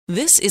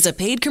This is a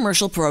paid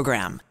commercial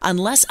program.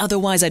 Unless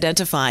otherwise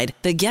identified,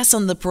 the guests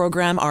on the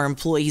program are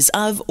employees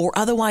of or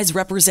otherwise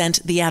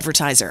represent the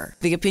advertiser.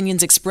 The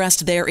opinions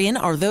expressed therein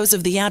are those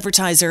of the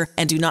advertiser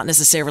and do not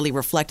necessarily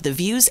reflect the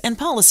views and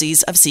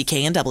policies of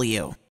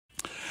CKNW.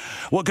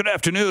 Well, good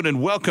afternoon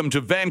and welcome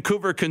to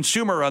Vancouver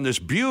Consumer on this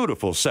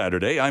beautiful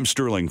Saturday. I'm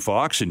Sterling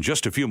Fox. In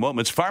just a few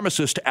moments,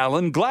 pharmacist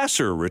Alan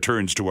Glasser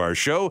returns to our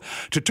show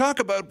to talk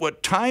about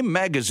what Time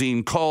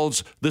magazine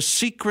calls the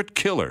secret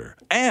killer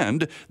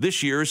and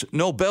this year's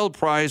Nobel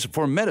Prize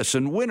for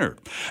Medicine winner.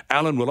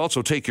 Alan will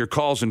also take your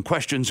calls and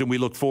questions, and we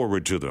look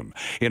forward to them.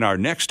 In our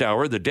next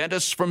hour, the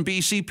dentists from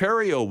BC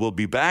Perio will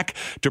be back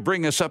to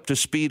bring us up to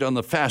speed on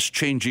the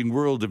fast-changing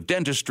world of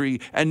dentistry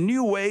and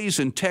new ways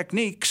and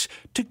techniques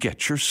to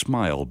get your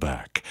smile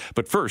back.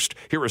 But first,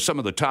 here are some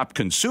of the top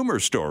consumer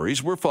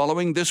stories we're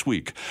following this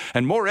week.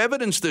 And more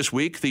evidence this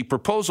week, the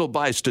proposal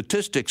by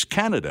Statistics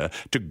Canada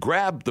to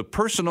grab the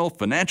personal,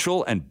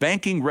 financial, and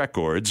banking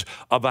records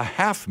of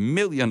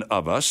 500,000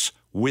 of us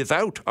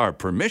without our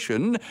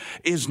permission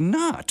is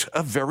not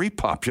a very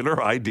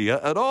popular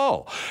idea at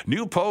all.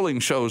 New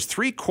polling shows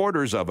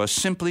 3/4 of us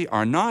simply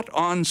are not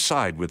on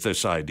side with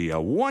this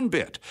idea one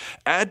bit.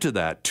 Add to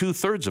that,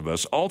 2/3 of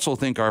us also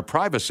think our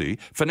privacy,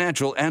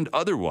 financial and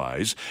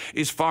otherwise,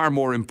 is far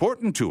more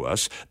important to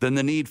us than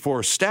the need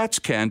for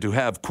StatsCan to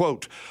have,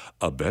 quote,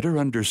 a better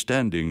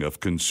understanding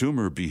of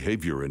consumer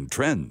behavior and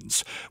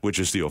trends, which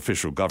is the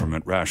official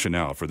government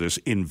rationale for this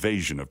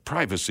invasion of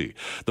privacy.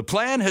 The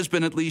plan has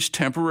been at least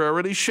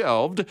temporarily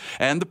shelved,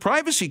 and the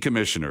Privacy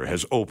Commissioner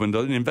has opened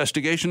an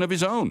investigation of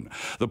his own.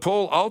 The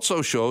poll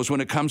also shows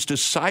when it comes to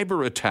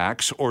cyber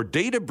attacks or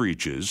data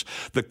breaches,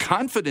 the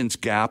confidence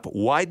gap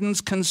widens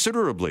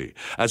considerably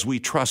as we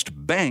trust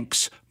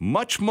banks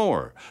much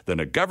more than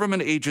a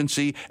government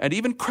agency and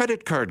even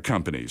credit card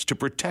companies to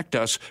protect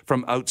us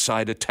from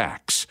outside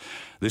attacks.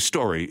 This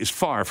story is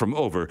far from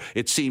over.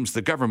 It seems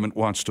the government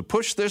wants to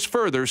push this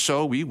further,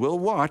 so we will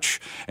watch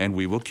and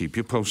we will keep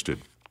you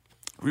posted.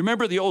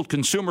 Remember the old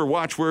consumer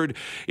watchword,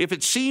 if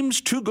it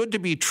seems too good to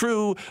be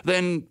true,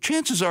 then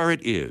chances are it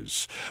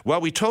is.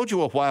 Well, we told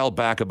you a while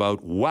back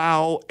about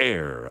WOW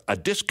Air, a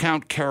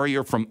discount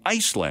carrier from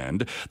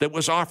Iceland that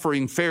was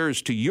offering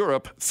fares to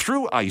Europe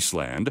through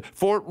Iceland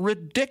for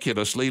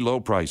ridiculously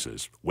low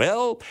prices.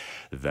 Well,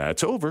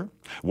 that's over.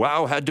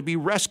 WOW had to be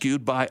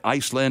rescued by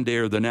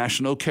Icelandair, the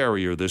national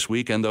carrier, this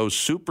week, and those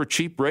super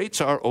cheap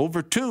rates are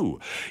over too.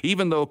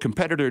 Even though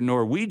competitor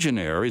Norwegian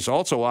Air is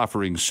also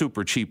offering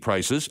super cheap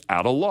prices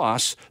at a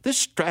loss, this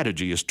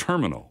strategy is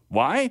terminal.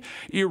 Why?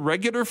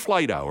 Irregular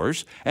flight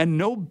hours and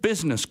no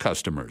business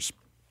customers.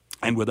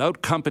 And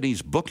without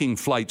companies booking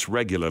flights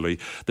regularly,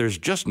 there's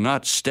just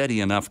not steady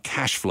enough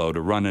cash flow to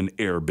run an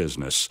air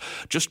business.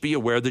 Just be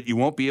aware that you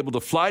won't be able to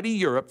fly to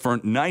Europe for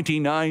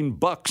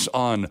 $99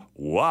 on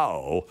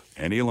WOW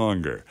any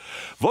longer.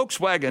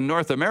 Volkswagen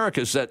North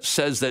America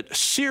says that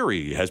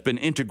Siri has been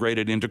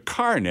integrated into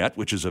CarNet,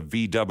 which is a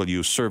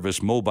VW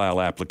service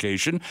mobile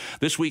application.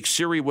 This week,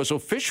 Siri was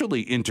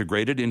officially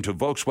integrated into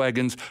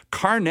Volkswagen's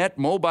CarNet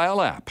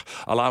mobile app,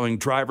 allowing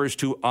drivers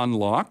to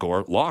unlock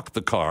or lock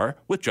the car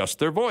with just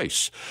their voice.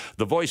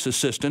 The voice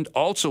assistant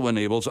also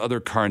enables other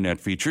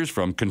CarNet features,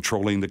 from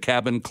controlling the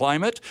cabin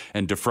climate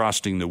and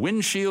defrosting the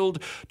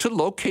windshield to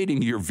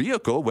locating your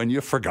vehicle when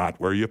you forgot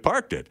where you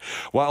parked it.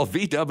 While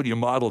VW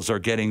models are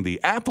getting the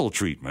Apple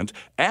treatment,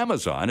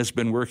 Amazon has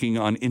been working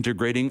on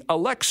integrating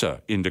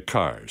Alexa into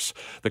cars.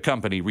 The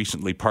company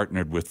recently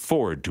partnered with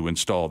Ford to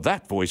install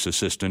that voice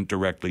assistant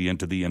directly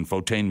into the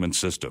infotainment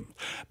system.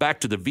 Back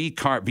to the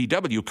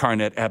VW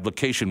CarNet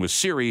application with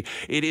Siri,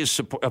 it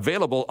is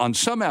available on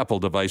some Apple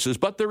devices,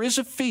 but there is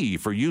a fee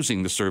for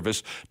using the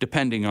service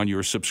depending on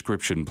your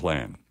subscription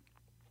plan.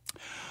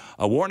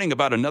 A warning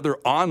about another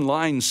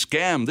online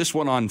scam, this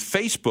one on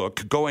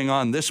Facebook, going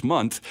on this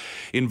month,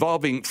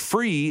 involving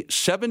free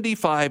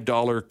 $75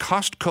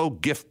 Costco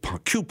gift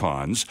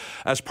coupons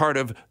as part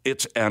of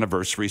its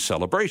anniversary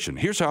celebration.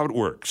 Here's how it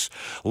works.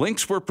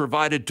 Links were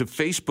provided to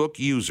Facebook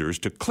users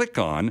to click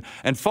on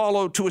and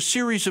follow to a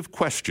series of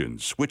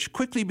questions, which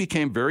quickly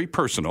became very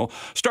personal,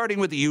 starting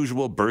with the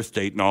usual birth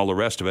date and all the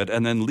rest of it,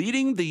 and then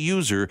leading the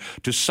user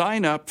to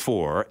sign up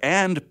for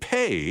and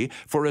pay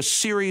for a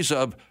series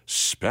of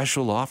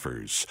special offers.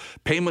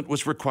 Payment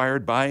was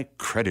required by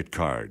credit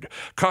card.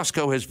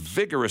 Costco has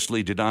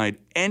vigorously denied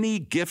any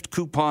gift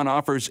coupon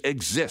offers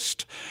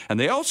exist. And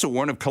they also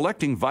warn of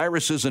collecting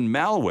viruses and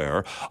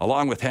malware,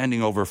 along with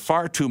handing over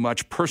far too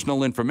much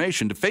personal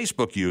information to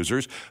Facebook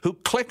users who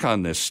click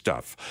on this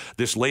stuff.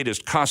 This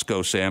latest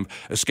Costco scam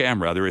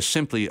is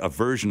simply a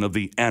version of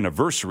the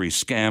anniversary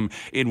scam,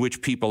 in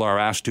which people are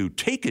asked to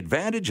take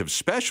advantage of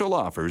special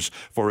offers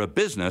for a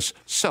business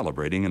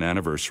celebrating an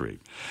anniversary.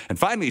 And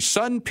finally,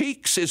 Sun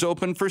Peaks is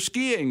open for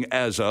skiing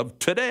as of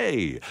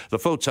today. The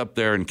folks up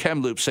there in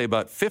Kamloops say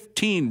about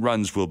 15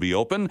 runs will be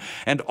open,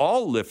 and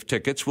all lift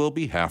tickets will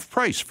be half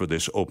price for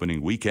this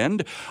opening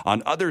weekend.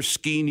 On other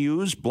ski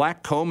news,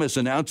 Blackcomb has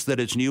announced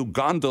that its new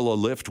gondola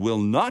lift will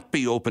not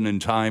be open in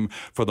time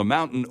for the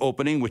mountain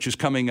opening, which is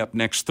coming up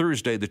next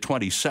Thursday, the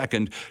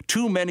 22nd.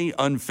 Too many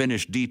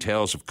unfinished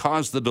details have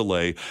caused the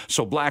delay,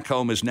 so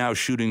Blackcomb is now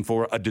shooting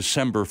for a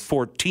December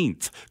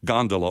 14th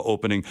gondola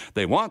opening.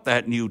 They want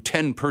that new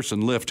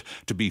 10-person lift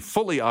to be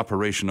fully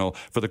operational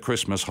for the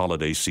Christmas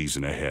holiday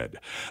season ahead.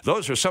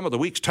 Those are some of the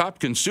week's top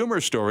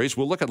consumer stories.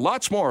 We'll look at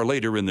lots more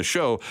later in the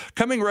show.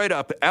 Coming right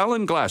up,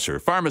 Alan Glasser,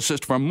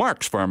 pharmacist from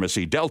Mark's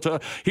Pharmacy Delta,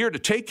 here to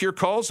take your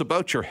calls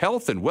about your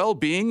health and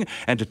well-being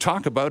and to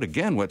talk about,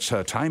 again, what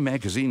Time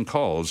Magazine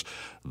calls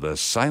the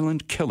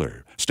silent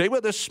killer. Stay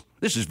with us.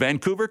 This is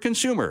Vancouver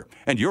Consumer,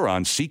 and you're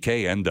on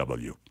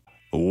CKNW.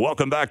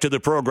 Welcome back to the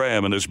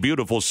program on this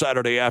beautiful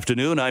Saturday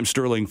afternoon. I'm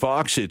Sterling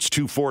Fox. It's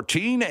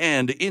 2:14,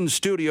 and in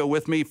studio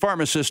with me,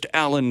 pharmacist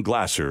Alan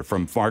Glasser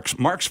from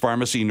Mark's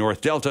Pharmacy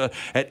North Delta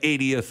at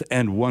 80th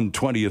and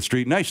 120th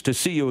Street. Nice to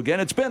see you again.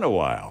 It's been a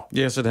while.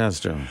 Yes, it has,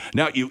 John.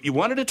 Now, you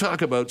wanted to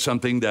talk about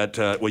something that,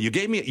 you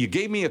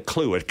gave me a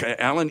clue.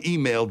 Alan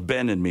emailed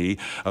Ben and me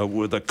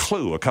with a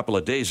clue a couple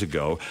of days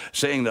ago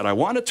saying that I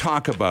want to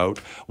talk about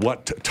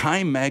what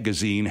Time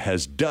Magazine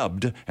has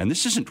dubbed, and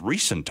this isn't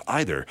recent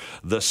either,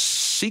 the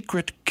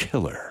secret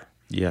killer.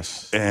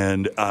 Yes.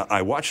 And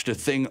I watched a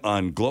thing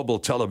on Global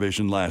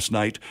Television last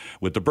night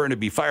with the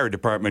Burnaby Fire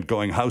Department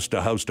going house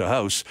to house to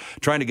house,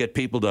 trying to get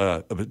people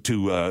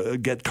to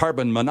get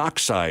carbon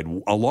monoxide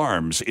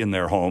alarms in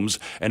their homes.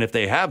 And if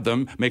they have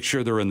them, make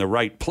sure they're in the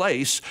right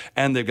place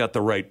and they've got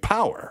the right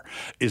power.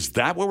 Is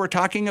that what we're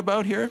talking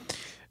about here?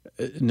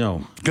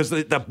 No. Because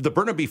the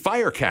Burnaby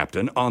fire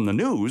captain on the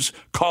news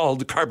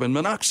called carbon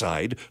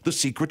monoxide the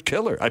secret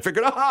killer. I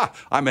figured,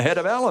 I'm ahead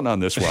of Alan on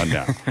this one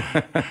now.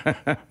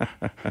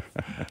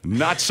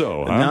 Not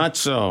so, huh? Not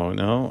so,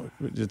 no.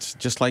 It's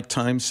just like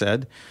Time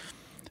said,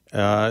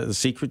 the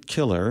secret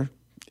killer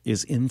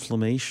is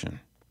inflammation.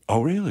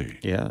 Oh, really?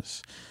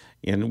 Yes.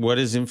 And what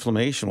is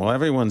inflammation? Well,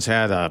 everyone's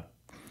had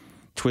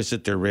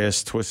twisted their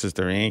wrist, twisted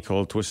their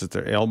ankle, twisted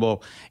their elbow.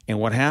 And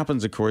what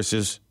happens, of course,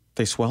 is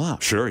they swell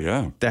up. Sure,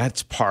 yeah.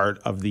 That's part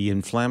of the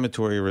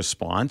inflammatory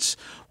response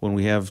when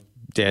we have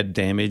dead,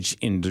 damaged,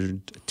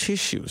 injured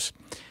tissues.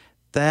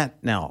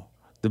 Now,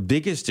 the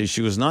biggest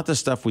issue is not the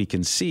stuff we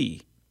can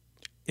see.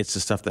 It's the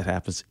stuff that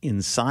happens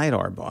inside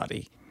our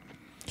body.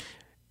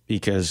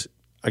 Because,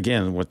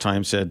 again, what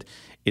Time said,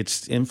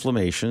 it's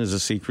inflammation is a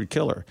secret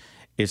killer.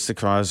 It's the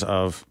cause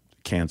of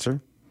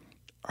cancer,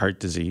 heart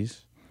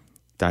disease,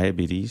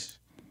 diabetes.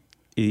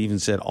 It even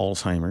said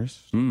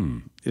Alzheimer's,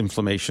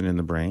 inflammation in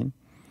the brain.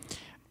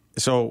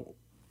 So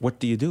what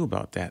do you do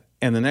about that?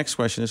 And the next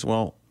question is,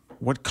 well,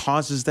 what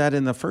causes that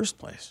in the first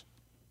place?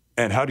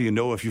 And how do you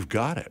know if you've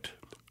got it?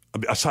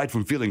 Aside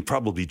from feeling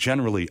probably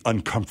generally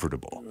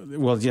uncomfortable.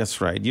 Well,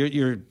 yes, right.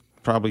 You're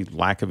probably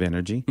lack of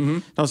energy. Mm-hmm.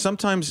 Now,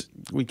 sometimes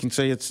we can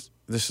say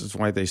this is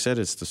why they said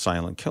it's the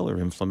silent killer,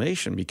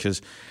 inflammation,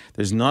 because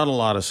there's not a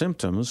lot of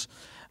symptoms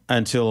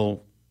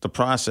until the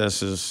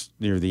process is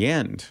near the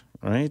end,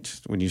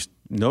 right? When you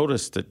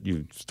notice that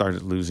you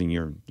started losing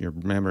your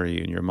memory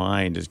and your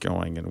mind is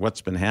going and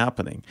what's been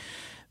happening.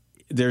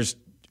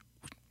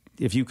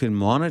 If you can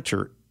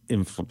monitor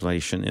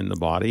inflammation in the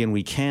body, and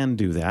we can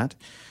do that,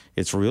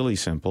 it's really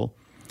simple.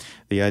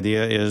 The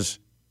idea is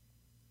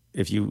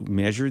if you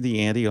measure the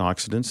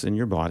antioxidants in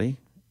your body,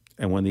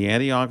 and when the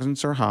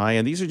antioxidants are high,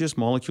 and these are just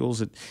molecules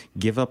that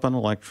give up an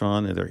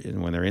electron,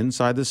 and when they're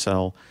inside the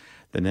cell,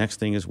 the next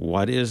thing is,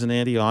 what is an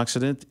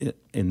antioxidant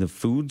in the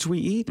foods we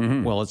eat?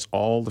 Mm-hmm. Well, it's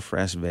all the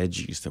fresh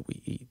veggies that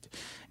we eat.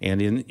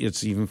 And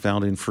it's even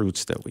found in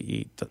fruits that we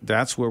eat.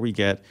 That's where we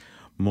get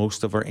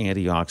most of our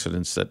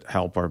antioxidants that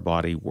help our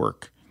body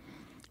work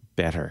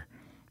better.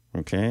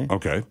 Okay?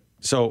 Okay.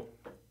 So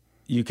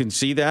you can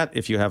see that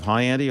if you have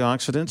high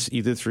antioxidants,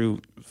 either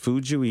through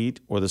foods you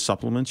eat or the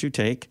supplements you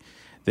take,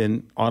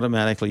 then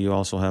automatically you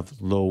also have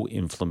low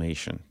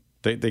inflammation.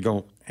 They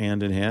go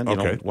hand in hand.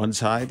 Okay. One's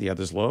high, the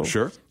other's low.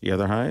 Sure. The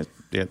other high,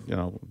 the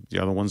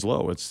other one's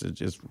low. It's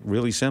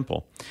really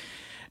simple.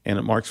 And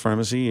at Mark's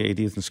Pharmacy,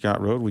 80th and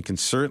Scott Road, we can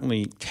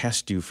certainly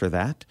test you for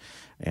that.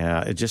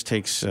 It just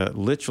takes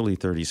literally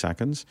 30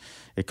 seconds.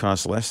 It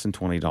costs less than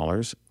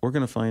 $20. We're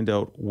going to find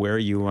out where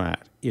you're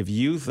at. If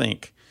you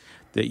think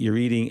that you're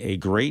eating a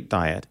great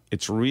diet,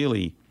 it's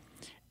really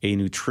a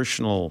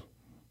nutritional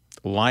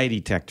lie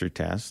detector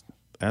test.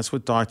 That's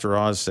what Dr.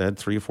 Oz said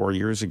 3 or 4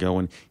 years ago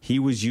when he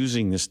was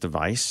using this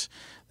device,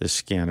 this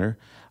scanner,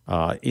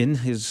 in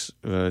his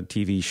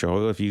TV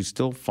show. If you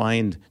still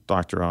find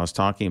Dr. Oz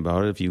talking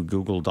about it, if you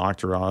Google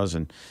Dr. Oz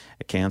and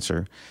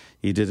cancer,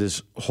 he did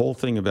this whole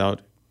thing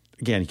about,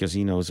 again, because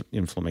he knows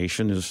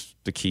inflammation is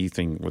the key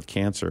thing with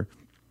cancer.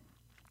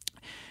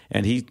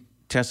 And he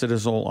tested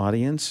his whole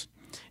audience,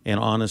 and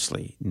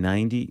honestly,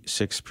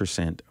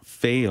 96%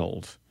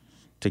 failed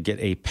to get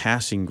a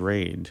passing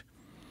grade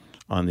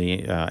on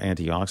the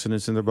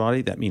antioxidants in their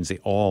body. That means they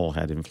all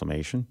had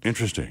inflammation.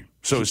 Interesting.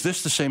 So is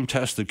this the same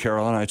test that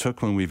Carol and I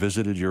took when we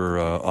visited your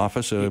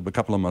office a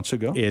couple of months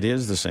ago? It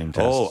is the same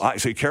test. Oh, I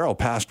see. Carol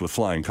passed with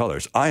flying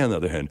colors. I, on the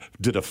other hand,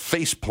 did a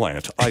face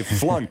plant. I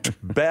flunked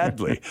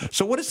badly.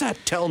 So what does that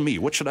tell me?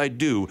 What should I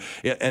do?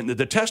 And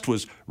the test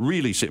was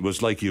really, it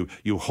was like you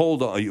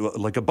hold on,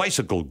 like a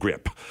bicycle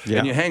grip,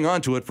 and you hang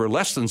on to it for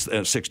less than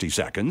 60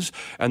 seconds,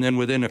 and then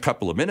within a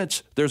couple of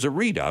minutes, there's a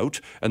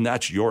readout, and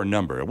that's your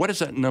number. What does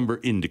that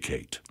number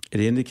indicate? It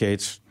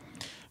indicates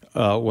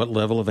what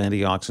level of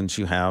antioxidants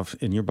you have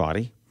in your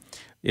body.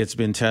 It's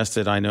been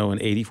tested, I know,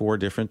 in 84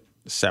 different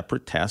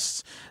separate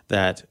tests.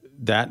 That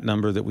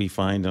number that we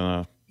find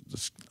on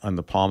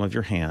the palm of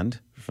your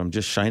hand from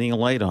just shining a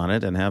light on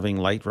it and having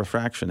light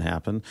refraction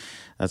happen.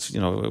 That's,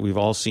 we've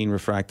all seen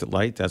refracted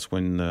light. That's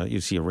when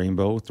you see a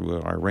rainbow through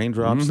our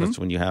raindrops. Mm-hmm. That's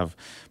when you have,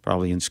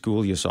 probably in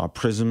school, you saw a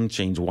prism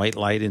change white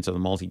light into the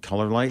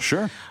multicolor light.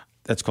 Sure.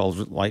 That's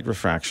called light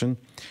refraction.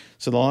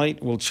 So the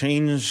light will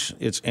change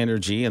its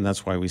energy, and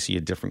that's why we see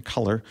a different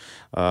color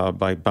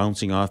by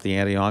bouncing off the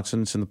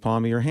antioxidants in the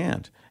palm of your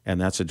hand.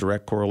 And that's a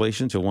direct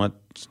correlation to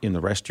what's in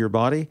the rest of your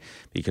body,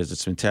 because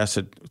it's been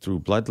tested through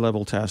blood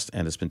level test,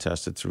 and it's been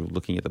tested through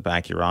looking at the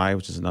back of your eye,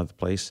 which is another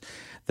place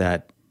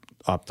that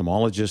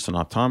ophthalmologists and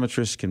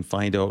optometrists can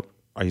find out,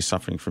 are you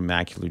suffering from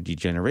macular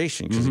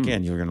degeneration? Because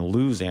again, you're going to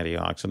lose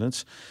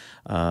antioxidants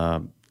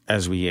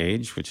as we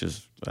age, which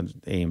is an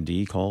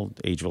AMD called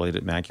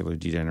age-related macular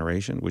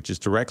degeneration, which is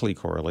directly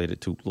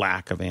correlated to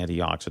lack of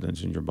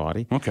antioxidants in your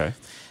body. Okay.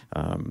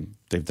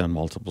 They've done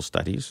multiple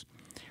studies.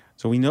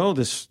 So we know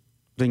this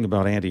thing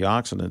about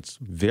antioxidants,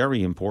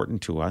 very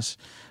important to us,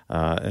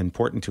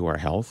 important to our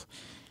health,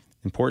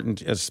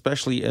 important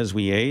especially as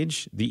we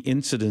age. The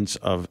incidence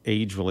of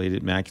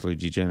age-related macular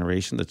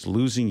degeneration, that's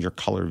losing your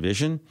color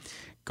vision,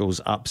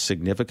 goes up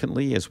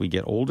significantly as we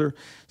get older.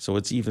 So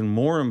it's even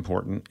more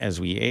important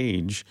as we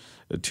age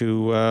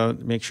to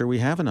make sure we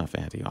have enough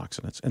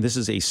antioxidants. And this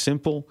is a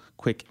simple,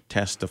 quick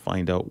test to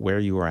find out where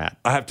you are at.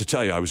 I have to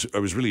tell you, I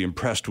was really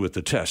impressed with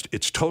the test.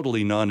 It's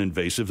totally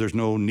non-invasive. There's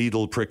no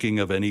needle pricking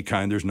of any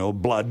kind. There's no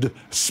blood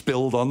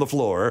spilled on the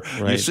floor.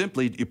 Right.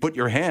 You put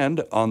your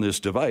hand on this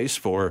device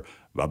for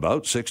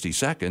about 60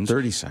 seconds.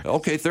 30 seconds.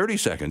 Okay, 30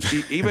 seconds.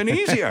 Even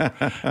easier.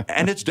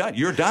 And it's done.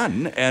 You're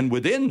done. And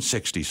within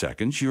 60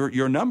 seconds,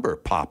 your number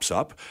pops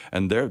up,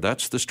 and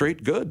that's the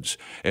straight goods.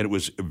 And it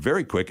was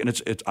very quick. And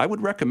it's I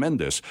would recommend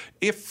this,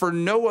 if for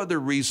no other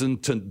reason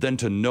than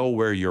to know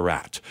where you're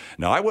at.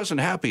 Now, I wasn't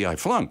happy I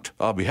flunked.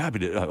 I'll be happy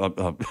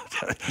to.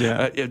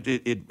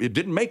 It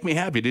didn't make me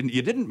happy.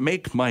 You didn't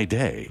make my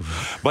day.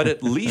 But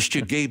at least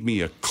you gave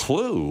me a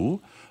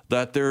clue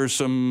that there's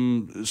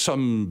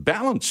some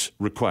balance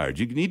required.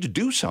 You need to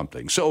do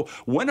something. So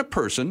when a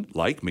person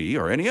like me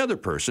or any other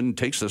person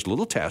takes this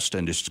little test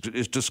and is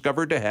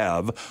discovered to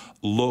have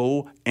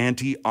low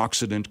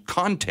antioxidant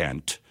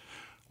content,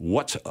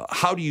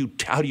 how do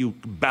you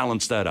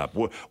balance that up?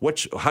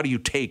 How do you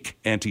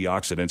take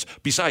antioxidants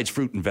besides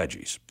fruit and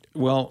veggies?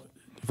 Well,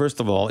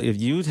 first of all,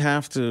 if you'd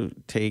have to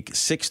take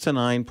 6 to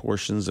 9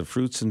 portions of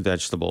fruits and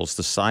vegetables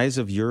the size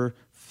of your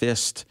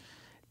fist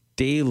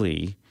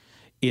daily,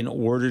 in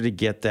order to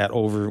get that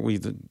over,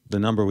 the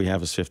number we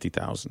have is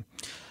 50,000.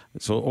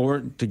 So, or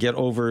to get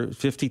over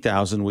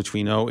 50,000, which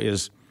we know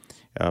is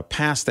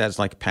past that, it's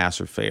like pass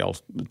or fail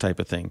type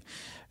of thing.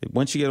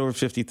 Once you get over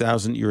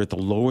 50,000, you're at the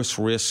lowest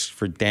risk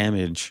for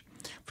damage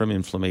from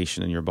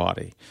inflammation in your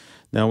body.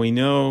 Now, we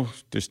know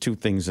there's 2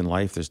 things in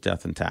life. There's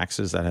death and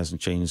taxes. That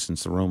hasn't changed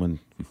since the Roman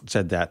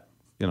said that,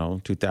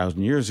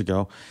 2,000 years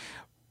ago.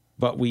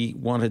 But we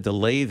want to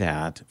delay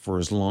that for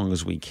as long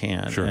as we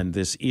can. Sure. And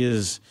this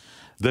is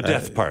the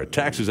death part.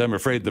 Taxes, I'm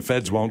afraid the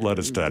feds won't let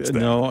us touch that.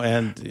 No,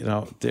 and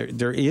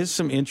there is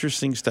some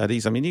interesting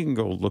studies. I mean, you can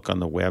go look on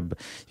the web.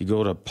 You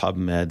go to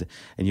PubMed,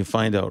 and you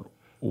find out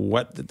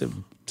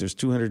there's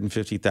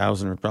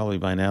 250,000, or probably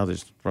by now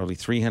there's probably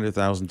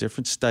 300,000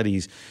 different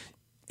studies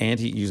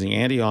using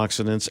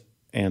antioxidants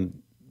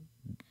and,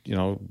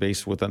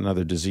 based with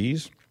another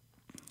disease,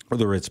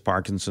 whether it's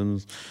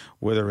Parkinson's,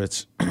 whether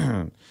it's,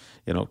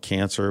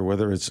 cancer,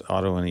 whether it's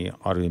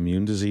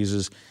autoimmune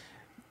diseases.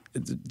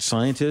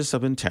 Scientists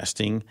have been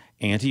testing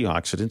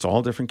antioxidants,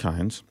 all different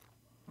kinds,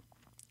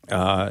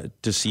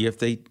 to see if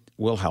they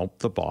will help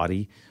the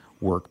body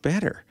work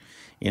better.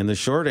 And the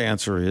short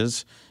answer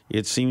is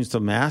it seems to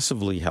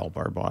massively help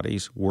our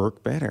bodies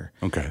work better.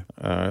 Okay.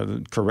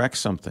 Correct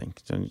something.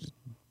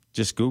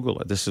 Just Google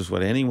it. This is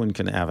what anyone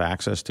can have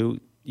access to.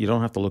 You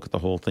don't have to look at the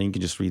whole thing. You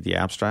can just read the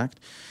abstract.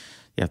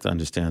 You have to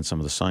understand some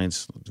of the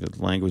science. The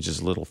language is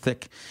a little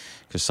thick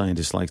because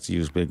scientists like to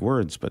use big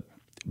words. But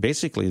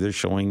basically, they're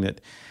showing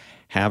that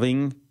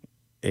having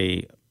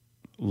a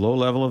low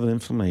level of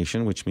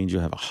inflammation, which means you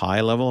have a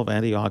high level of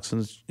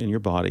antioxidants in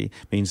your body,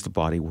 means the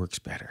body works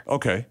better.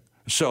 Okay.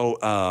 So,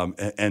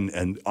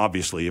 and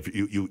obviously,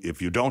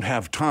 if you don't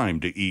have time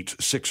to eat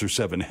 6 or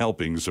 7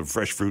 helpings of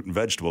fresh fruit and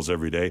vegetables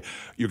every day,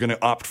 you're going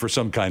to opt for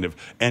some kind of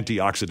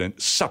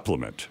antioxidant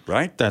supplement,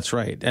 right? That's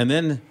right. And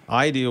then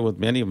I deal with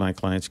many of my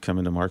clients who come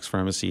into Mark's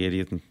Pharmacy,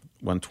 80th and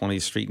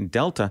 120th Street in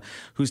Delta,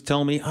 who's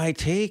telling me I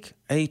take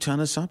a ton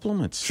of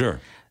supplements.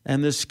 Sure.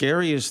 And the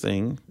scariest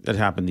thing that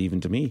happened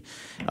even to me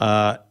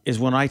is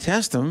when I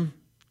test them,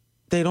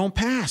 they don't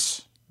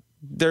pass.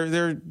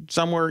 They're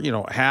somewhere,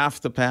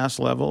 half the pass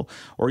level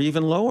or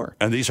even lower.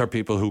 And these are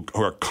people who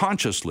are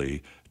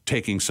consciously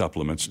taking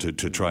supplements to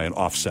try and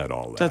offset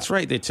all that. That's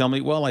right. They tell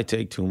me, well, I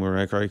take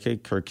turmeric, or I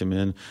take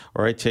curcumin,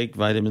 or I take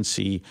vitamin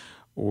C,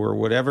 or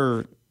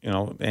whatever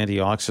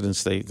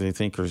antioxidants they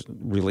think are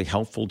really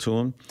helpful to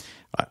them.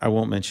 I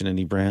won't mention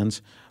any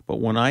brands, but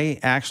when I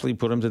actually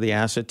put them to the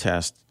acid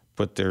test,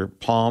 put their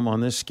palm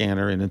on this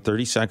scanner, and in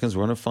 30 seconds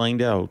we're going to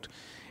find out,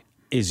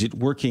 is it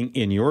working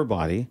in your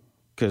body?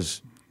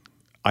 Because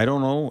I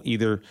don't know,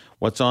 either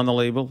what's on the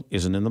label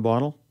isn't in the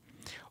bottle,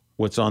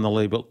 what's on the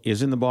label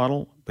is in the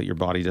bottle, but your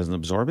body doesn't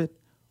absorb it,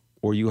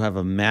 or you have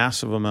a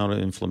massive amount of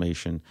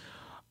inflammation.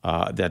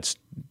 That's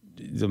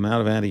the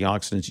amount of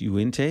antioxidants you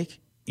intake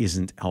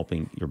isn't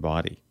helping your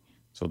body.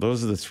 So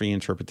those are the three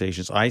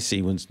interpretations I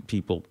see when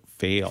people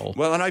fail.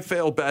 Well, and I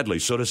fail badly.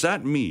 So does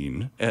that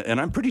mean, and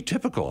I'm pretty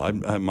typical,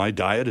 my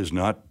diet is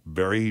not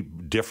very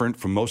different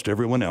from most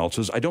everyone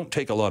else's. I don't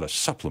take a lot of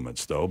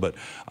supplements, though, but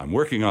I'm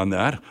working on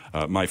that.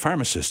 My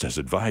pharmacist has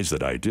advised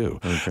that I do.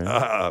 Okay.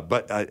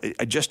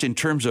 But just in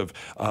terms of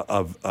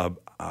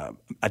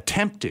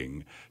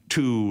attempting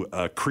to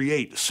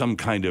create some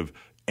kind of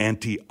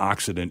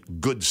antioxidant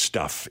good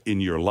stuff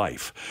in your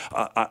life.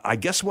 I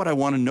guess what I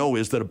want to know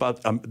is that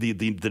about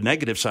the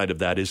negative side of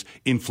that is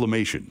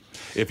inflammation.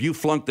 If you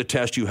flunk the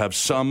test, you have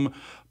some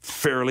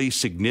fairly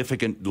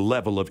significant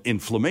level of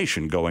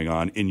inflammation going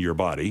on in your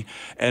body.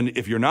 And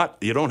if you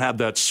don't have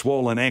that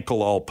swollen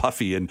ankle all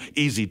puffy and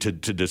easy to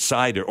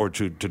decide or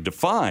to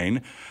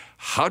define,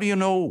 how do you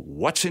know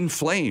what's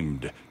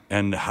inflamed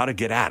and how to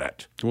get at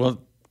it?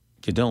 Well,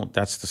 you don't.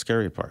 That's the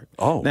scary part.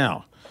 Oh.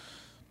 Now,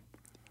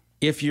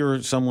 if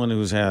you're someone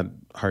who's had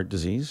heart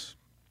disease,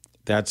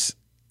 that's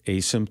a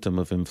symptom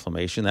of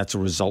inflammation. That's a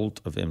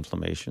result of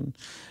inflammation.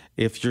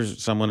 If you're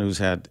someone who's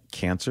had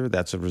cancer,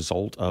 that's a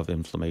result of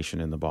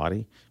inflammation in the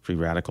body, free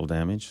radical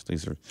damage.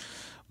 These are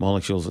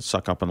molecules that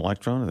suck up an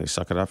electron, they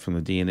suck it up from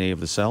the DNA of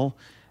the cell.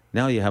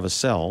 Now you have a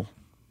cell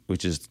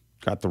which has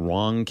got the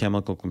wrong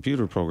chemical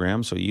computer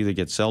program, so you either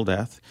get cell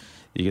death,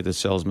 you get the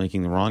cells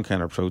making the wrong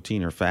kind of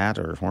protein or fat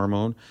or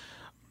hormone,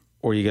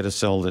 or you get a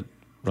cell that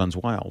runs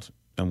wild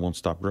and won't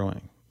stop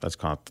growing. That's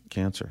called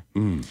cancer.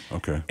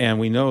 Okay. And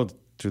we know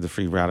through the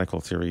free radical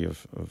theory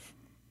of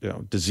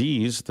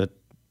disease that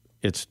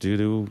it's due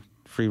to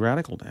free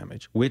radical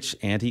damage, which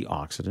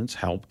antioxidants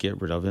help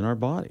get rid of in our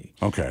body.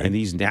 Okay. And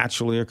these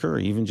naturally occur.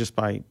 Even just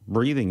by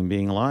breathing and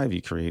being alive,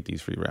 you create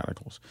these free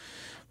radicals.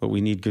 But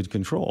we need good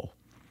control.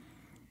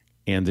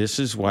 And this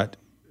is what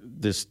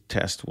this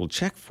test will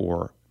check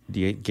for. Do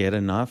you get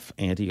enough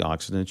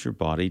antioxidants in your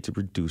body to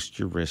reduce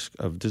your risk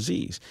of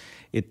disease?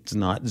 It's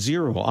not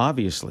zero,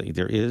 obviously.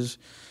 There is,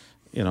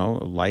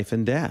 life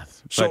and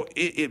death. So,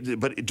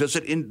 but does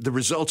it? The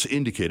results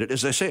indicate it.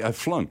 As I say, I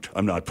flunked.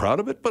 I'm not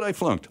proud of it, but I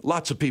flunked.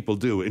 Lots of people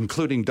do,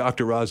 including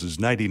Dr. Oz's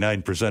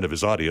 99% of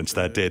his audience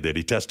that day that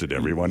he tested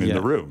everyone in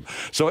the room.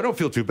 So I don't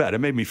feel too bad. It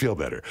made me feel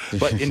better.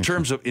 But in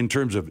terms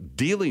of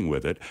dealing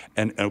with it,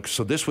 and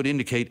so this would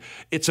indicate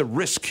it's a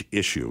risk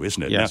issue,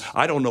 isn't it? Yes. Now,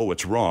 I don't know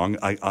what's wrong.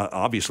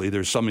 Obviously,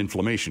 there's some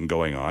inflammation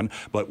going on,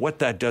 but what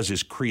that does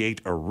is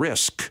create a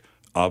risk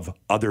of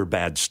other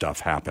bad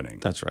stuff happening.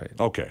 That's right.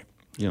 Okay.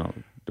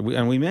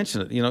 And we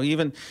mentioned it.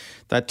 Even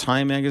that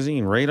Time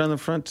magazine right on the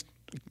front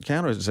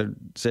counter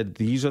said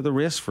these are the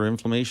risks for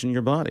inflammation in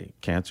your body: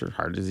 cancer,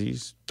 heart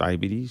disease,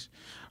 diabetes,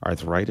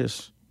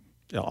 arthritis,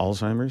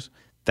 Alzheimer's.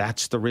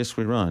 That's the risk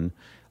we run.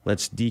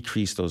 Let's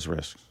decrease those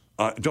risks.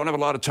 Don't have a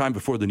lot of time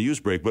before the news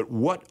break, but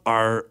what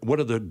are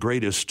the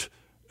greatest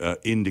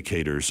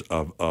indicators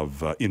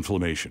of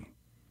inflammation?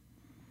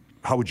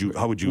 How would you?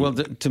 Well,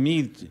 to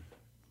me,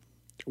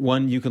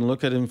 one, you can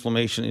look at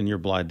inflammation in your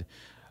blood.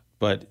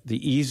 But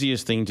the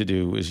easiest thing to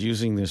do is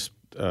using this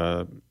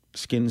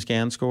skin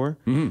scan score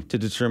to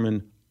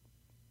determine,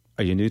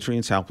 are your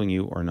nutrients helping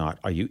you or not?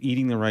 Are you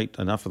eating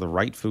enough of the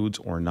right foods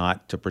or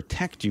not to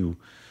protect you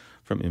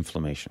from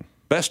inflammation?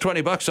 Best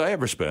 $20 I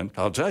ever spent,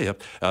 I'll tell you.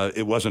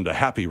 It wasn't a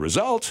happy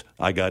result.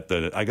 I got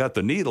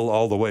the needle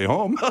all the way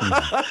home.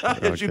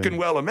 As you can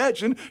well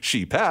imagine,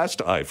 she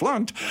passed, I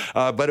flunked.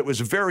 But it was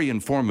very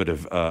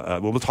informative.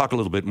 We'll talk a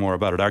little bit more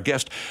about it. Our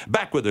guest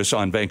back with us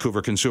on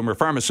Vancouver Consumer,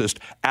 pharmacist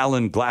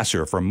Alan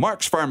Glasser from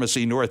Mark's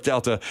Pharmacy, North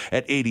Delta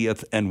at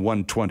 80th and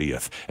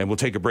 120th. And we'll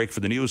take a break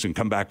for the news and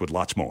come back with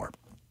lots more.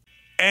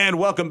 And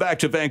welcome back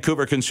to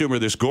Vancouver Consumer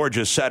this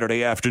gorgeous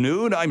Saturday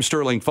afternoon. I'm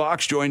Sterling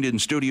Fox, joined in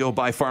studio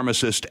by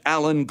pharmacist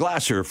Alan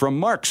Glasser from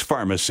Mark's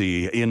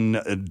Pharmacy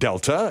in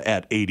Delta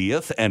at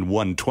 80th and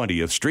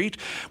 120th Street.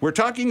 We're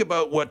talking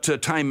about what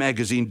Time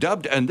magazine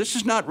dubbed, and this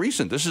is not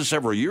recent, this is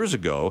several years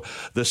ago,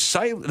 the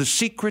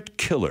secret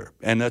killer,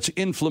 and that's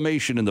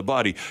inflammation in the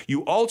body.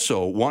 You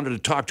also wanted to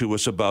talk to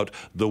us about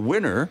the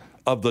winner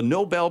of the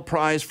Nobel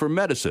Prize for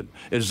Medicine.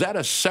 Is that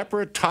a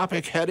separate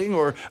topic heading,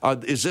 or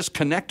is this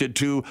connected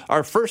to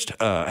our first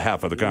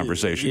half of the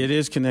conversation? It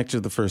is connected to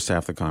the first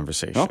half of the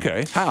conversation.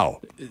 Okay. How?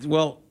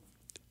 Well,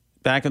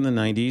 back in the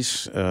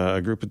 90s,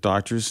 a group of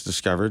doctors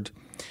discovered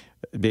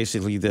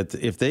basically that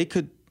if they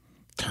could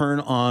turn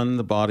on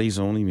the body's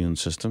own immune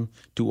system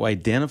to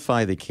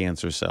identify the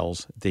cancer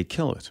cells, they'd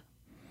kill it.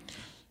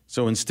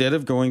 So instead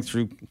of going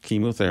through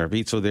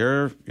chemotherapy, so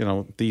their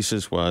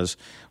thesis was,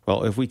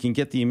 well, if we can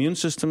get the immune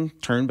system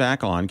turned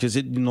back on, because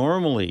it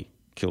normally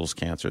kills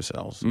cancer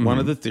cells. Mm-hmm. One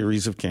of the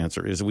theories of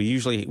cancer is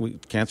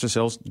cancer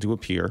cells do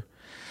appear,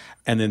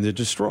 and then they're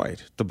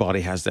destroyed. The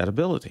body has that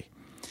ability.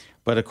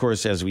 But of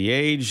course, as we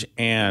age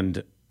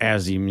and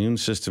as the immune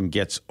system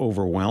gets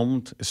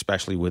overwhelmed,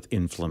 especially with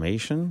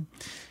inflammation,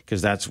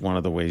 because that's one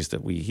of the ways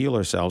that we heal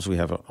ourselves, we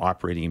have an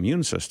operating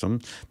immune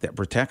system that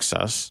protects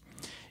us.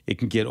 It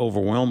can get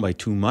overwhelmed by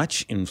too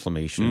much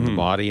inflammation in the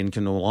body and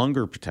can no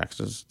longer protect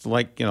us. It's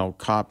like,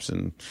 cops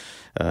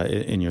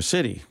in your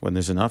city. When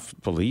there's enough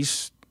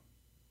police,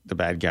 the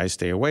bad guys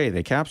stay away.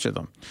 They capture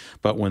them.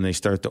 But when they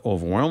start to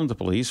overwhelm the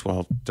police,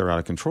 well, they're out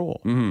of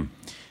control. Mm-hmm.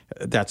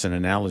 That's an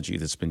analogy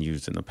that's been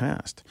used in the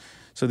past.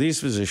 So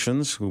these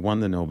physicians who won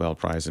the Nobel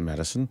Prize in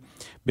Medicine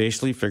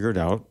basically figured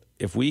out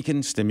if we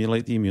can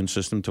stimulate the immune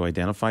system to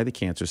identify the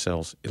cancer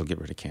cells, it'll get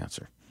rid of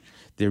cancer.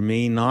 There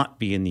may not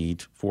be a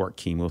need for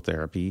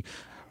chemotherapy.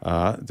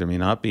 There may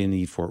not be a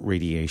need for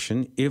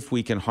radiation if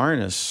we can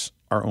harness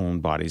our own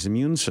body's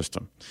immune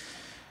system.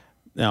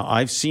 Now,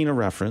 I've seen a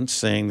reference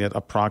saying that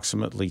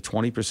approximately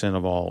 20%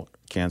 of all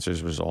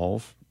cancers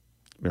resolve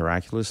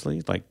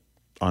miraculously, like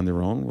on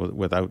their own,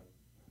 without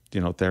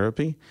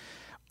therapy.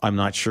 I'm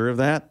not sure of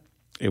that.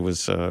 It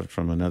was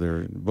from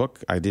another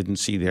book. I didn't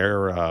see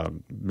their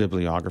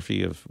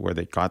bibliography of where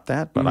they got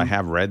that, but I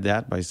have read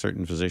that by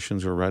certain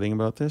physicians who are writing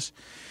about this.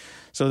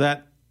 So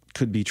that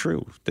could be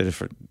true, that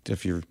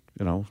if you're,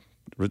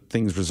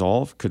 things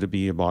resolve, could it be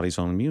your body's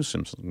own immune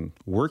system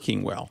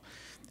working well?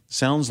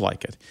 Sounds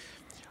like it.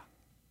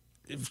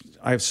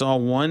 I saw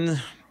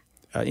one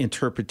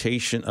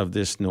interpretation of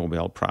this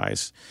Nobel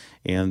Prize,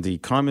 and the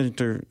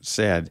commenter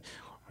said,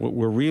 what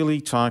we're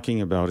really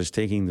talking about is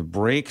taking the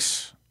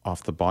brakes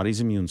off the body's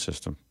immune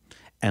system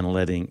and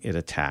letting it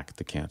attack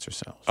the cancer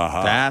cells.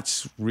 Uh-huh.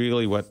 That's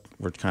really what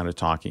we're kind of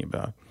talking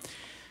about.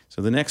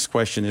 So the next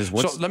question is,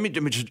 so let me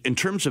just, in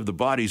terms of the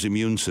body's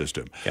immune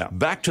system,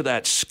 back to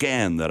that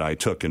scan that I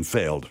took and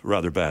failed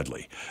rather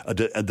badly.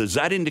 Does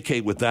that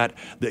indicate with that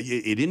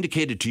it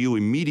indicated to you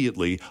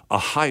immediately a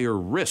higher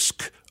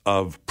risk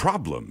of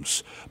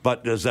problems,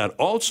 but does that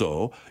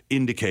also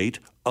indicate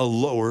a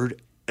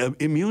lowered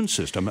immune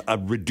system, a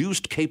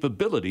reduced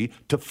capability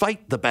to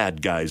fight the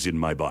bad guys in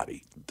my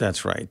body?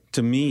 That's right.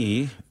 To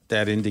me,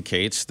 that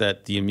indicates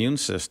that the immune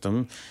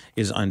system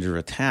is under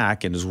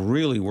attack and is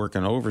really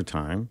working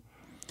overtime,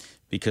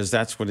 because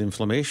that's what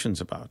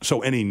inflammation's about.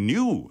 So any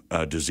new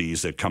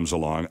disease that comes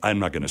along, I'm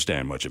not going to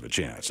stand much of a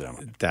chance, am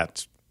I?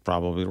 That's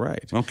probably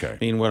right. Okay. I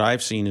mean, what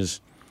I've seen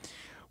is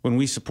when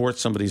we support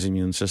somebody's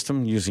immune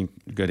system using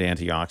good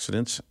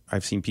antioxidants,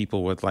 I've seen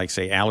people with, like,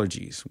 say,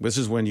 allergies. This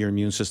is when your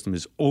immune system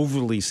is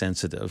overly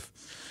sensitive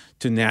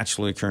to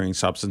naturally occurring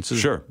substances,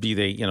 sure, be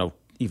they,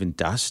 even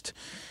dust.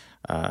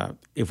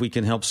 If we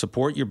can help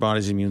support your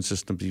body's immune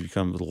system to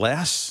become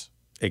less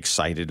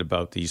excited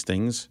about these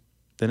things,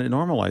 then it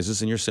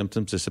normalizes and your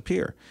symptoms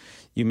disappear.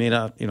 You may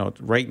not,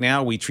 right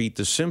now we treat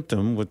the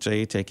symptom with,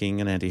 say,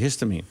 taking an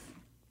antihistamine.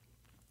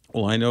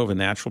 Well, I know of a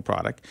natural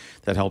product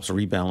that helps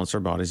rebalance our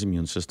body's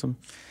immune system,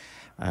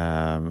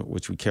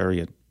 which we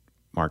carry at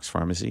Mark's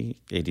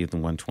Pharmacy, 80th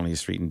and 120th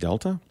Street in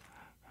Delta.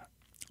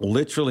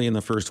 Literally in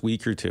the first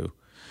week or two,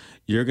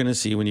 you're going to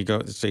see when you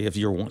go, say, if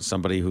you're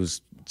somebody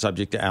who's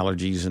subject to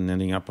allergies and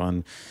ending up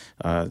on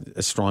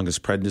as strong as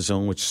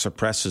prednisone, which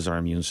suppresses our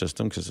immune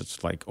system because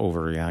it's like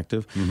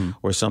overreactive,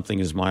 or something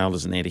as mild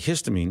as an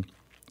antihistamine,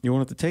 you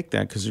won't have to take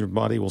that because your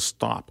body will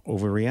stop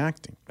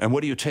overreacting. And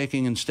what are you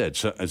taking instead?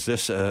 So is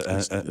this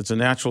it's a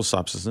natural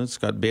substance. It's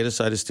got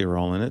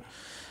beta-cytosterol in it,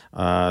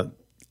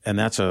 and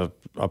that's a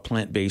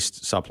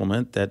plant-based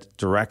supplement that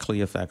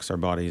directly affects our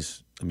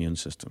body's immune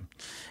system.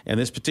 And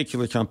this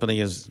particular company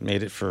has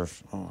made it for,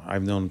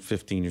 I've known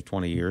 15 or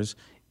 20 years.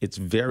 It's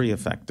very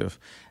effective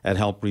at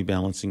help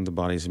rebalancing the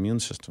body's immune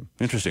system.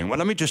 Interesting. Well,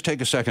 let me just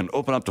take a second,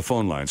 open up the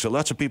phone line. So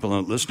lots of people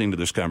are listening to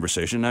this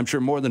conversation, and I'm sure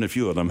more than a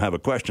few of them have a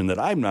question that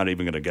I'm not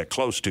even going to get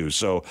close to.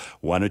 So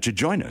why don't you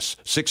join us?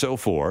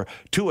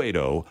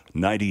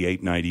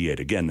 604-280-9898.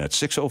 Again, that's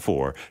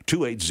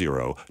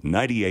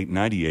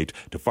 604-280-9898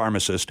 to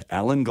pharmacist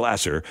Alan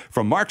Glasser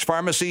from Mark's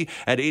Pharmacy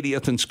at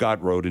 80th and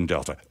Scott Road in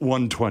Delta,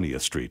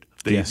 120th Street.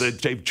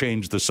 They've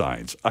changed the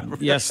signs.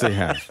 Yes, they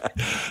have.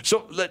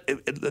 So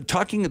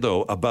talking,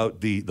 though,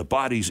 about the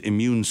body's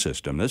immune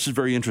system, this is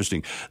very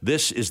interesting.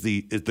 This is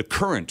the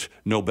current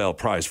Nobel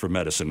Prize for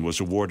Medicine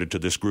was awarded to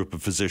this group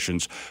of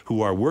physicians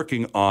who are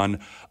working on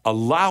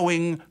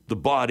allowing the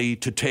body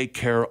to take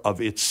care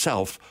of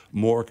itself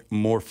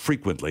more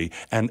frequently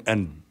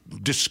and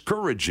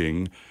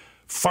discouraging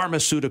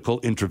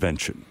pharmaceutical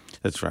intervention.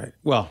 That's right.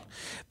 Well,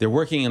 they're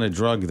working on a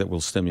drug that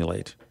will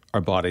stimulate our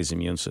body's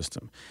immune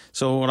system.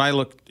 So when I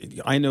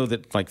know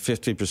that like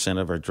 50%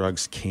 of our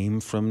drugs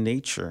came from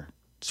nature.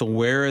 So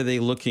where are they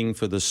looking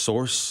for the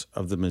source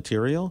of the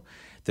material?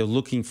 They're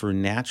looking for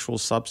natural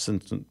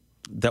substance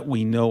that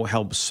we know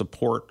helps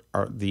support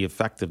the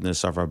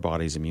effectiveness of our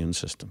body's immune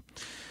system.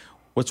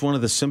 What's one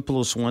of the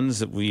simplest ones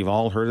that we've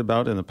all heard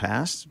about in the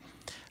past?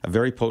 A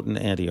very potent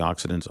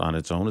antioxidant on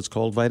its own. It's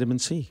called vitamin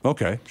C.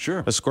 Okay,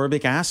 sure.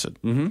 Ascorbic acid.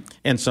 Mm-hmm.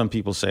 And some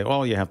people say,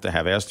 oh, you have to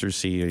have ester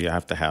C, or you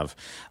have to have,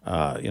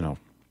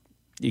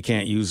 you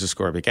can't use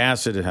ascorbic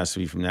acid. It has to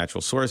be from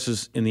natural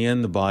sources. In the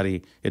end, the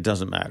body, it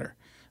doesn't matter.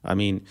 I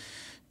mean,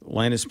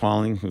 Linus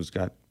Pauling, who's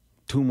got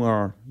 2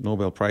 more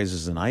Nobel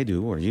Prizes than I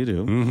do, or you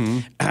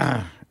do,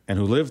 and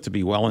who lived to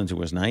be well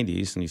into his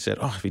 90s, and he said,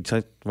 if he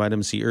took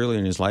vitamin C earlier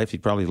in his life,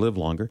 he'd probably live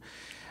longer.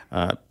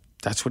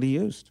 That's what he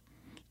used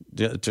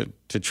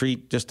to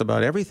treat just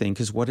about everything,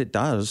 because what it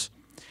does,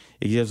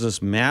 it gives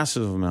us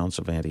massive amounts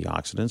of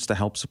antioxidants to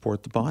help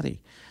support the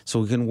body so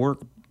we can work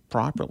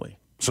properly.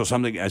 So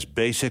something as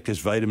basic as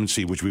vitamin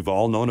C, which we've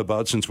all known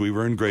about since we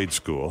were in grade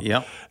school.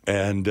 Yep.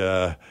 And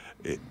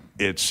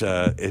it's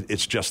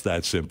just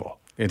that simple.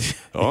 It's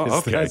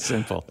okay. that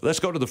simple. Let's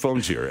go to the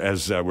phones here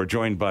as we're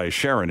joined by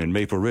Sharon in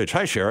Maple Ridge.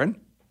 Hi, Sharon.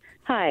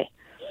 Hi.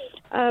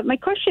 My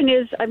question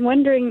is, I'm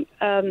wondering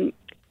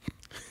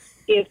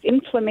if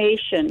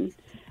inflammation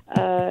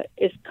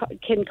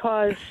can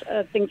cause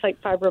things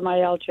like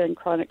fibromyalgia and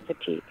chronic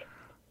fatigue.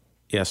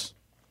 Yes.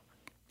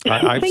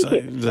 Thank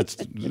you. That's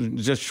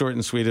just short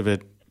and sweet of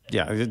it.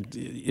 Yeah.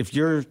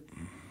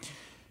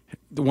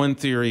 The one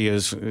theory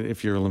is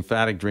if your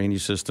lymphatic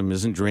drainage system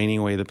isn't draining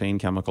away the pain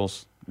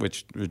chemicals,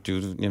 which are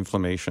due to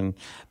inflammation,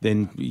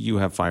 then you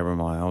have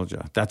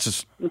fibromyalgia. That's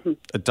just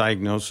a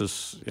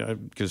diagnosis,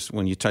 because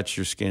when you touch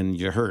your skin,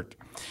 you hurt.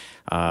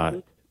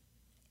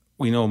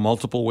 We know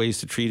multiple ways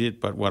to treat it,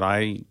 but what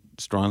I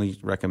strongly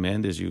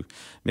recommend is you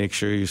make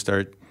sure you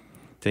start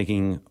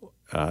taking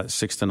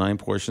 6 to 9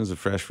 portions of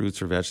fresh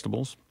fruits or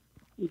vegetables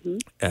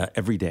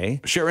every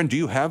day. Sharon, do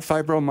you have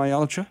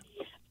fibromyalgia?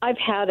 I've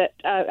had it.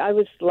 I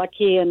was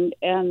lucky, and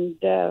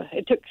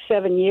it took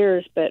 7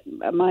 years, but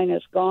mine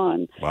is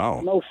gone.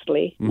 Wow.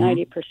 Mostly,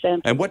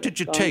 90%. And what did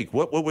you take?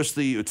 What was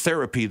the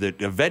therapy that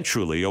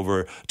eventually,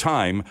 over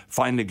time,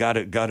 finally got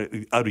it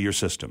out of your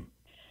system?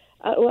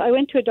 Well, I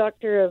went to a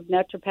doctor of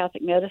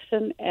naturopathic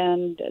medicine,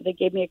 and they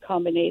gave me a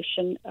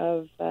combination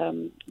of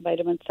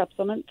vitamin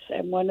supplements,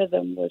 and one of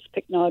them was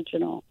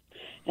pycnogenol.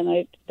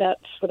 And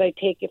that's what I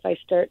take if I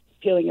start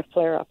feeling a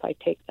flare-up. I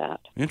take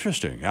that.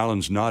 Interesting.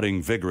 Alan's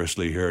nodding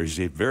vigorously here. He's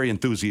a very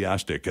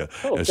enthusiastic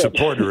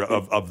supporter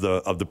of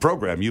the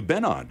program you've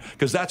been on,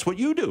 because that's what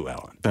you do,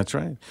 Alan. That's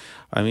right.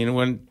 I mean,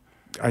 when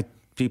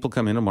people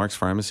come into Mark's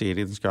Pharmacy,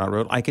 80th and Scott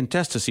Road, I can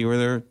test to see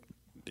whether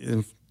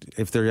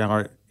if they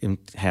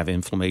have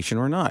inflammation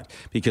or not,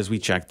 because we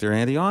check their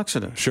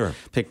antioxidants. Sure.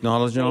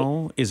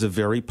 Pycnogenol is a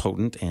very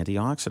potent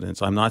antioxidant.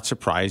 So I'm not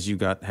surprised you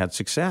had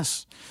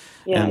success.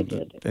 Yeah, I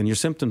did. And your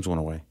symptoms went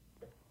away.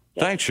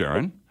 Yeah. Thanks,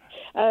 Sharon.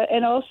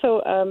 And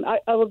also,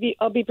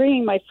 I'll be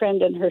bringing my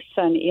friend and her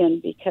son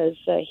in because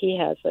he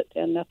has it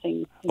and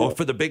nothing.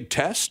 For the big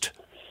test?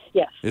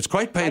 Yes. It's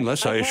quite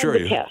painless, I I've assure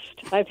had you. the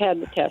test. I've had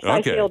the test. Okay.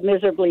 I failed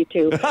miserably,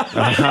 too.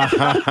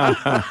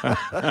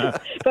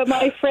 But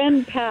my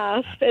friend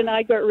passed, and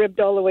I got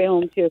ribbed all the way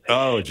home, too.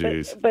 Oh,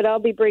 geez. But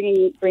I'll be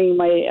bringing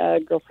my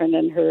girlfriend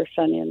and her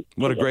son in.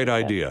 What a great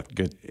idea.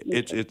 Good.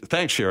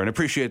 Thanks, Sharon.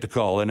 Appreciate the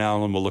call. And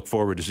Alan will look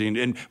forward to seeing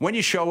you. And when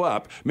you show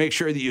up, make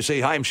sure that you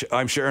say, hi,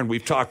 I'm Sharon.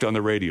 We've talked on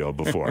the radio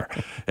before.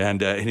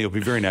 and he'll be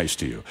very nice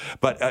to you.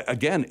 But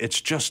again, it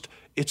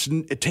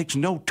takes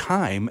no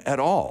time at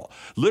all.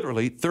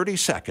 Literally 30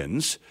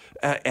 seconds,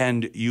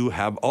 and you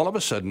have all of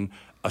a sudden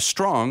a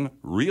strong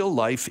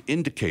real-life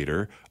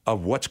indicator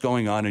of what's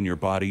going on in your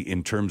body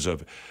in terms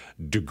of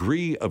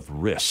degree of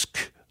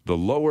risk. The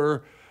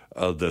lower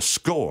the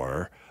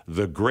score,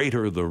 the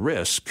greater the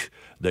risk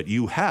that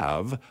you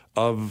have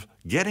of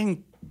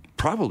getting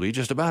probably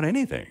just about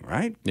anything,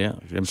 right? Yeah.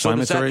 So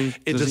does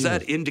diseases.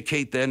 that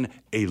indicate then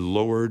a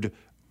lowered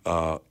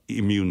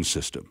immune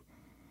system?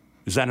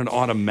 Is that an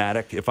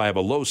automatic? If I have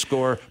a low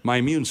score, my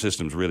immune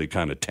system's really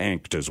kind of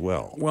tanked as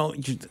well. Well,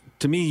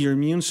 to me, your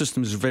immune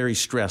system is very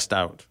stressed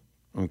out,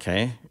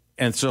 okay?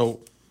 And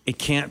so it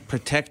can't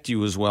protect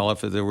you as well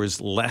if there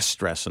was less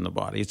stress in the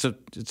body. It's a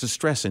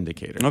stress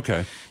indicator.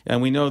 Okay.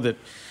 And we know that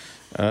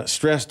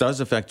stress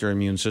does affect our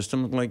immune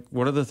system. Like,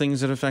 what are the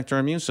things that affect our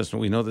immune system?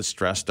 We know that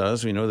stress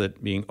does. We know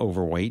that being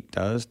overweight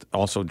does.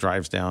 Also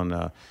drives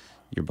down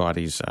your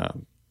body's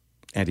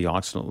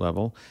antioxidant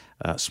level.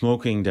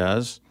 Smoking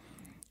does.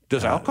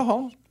 Does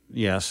alcohol?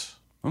 Yes.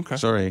 Okay.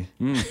 Sorry.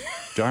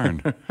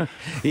 Darn.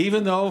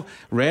 Even though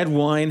red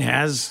wine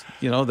has,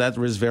 that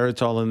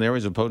resveratrol in there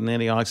is a potent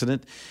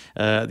antioxidant,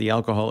 the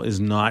alcohol is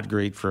not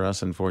great for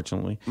us,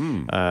 unfortunately.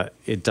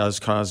 It does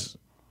cause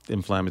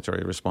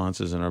inflammatory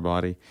responses in our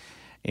body.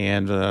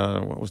 And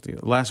what was the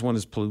last one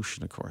is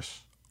pollution, of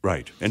course.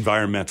 Right.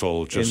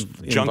 Environmental, junk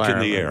in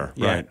the air.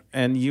 Yeah. Right.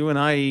 And you and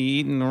I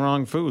eating the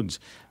wrong foods.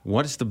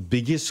 What is the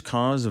biggest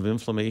cause of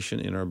inflammation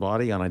in our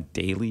body on a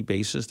daily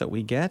basis that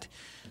we get?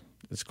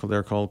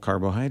 They're called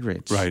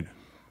carbohydrates. Right.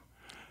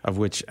 Of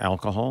which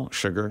alcohol,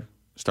 sugar,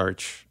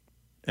 starch,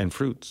 and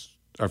fruits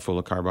are full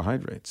of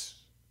carbohydrates.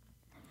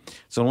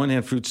 So on one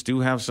hand, fruits do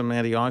have some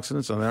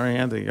antioxidants. On the other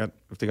hand,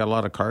 if they got a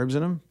lot of carbs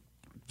in them,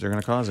 they're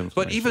going to cause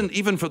inflammation. But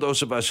even for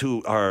those of us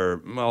who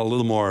are a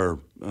little more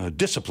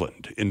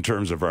disciplined in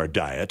terms of our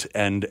diet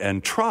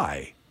and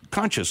try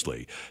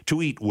consciously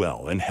to eat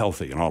well and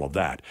healthy and all of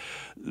that,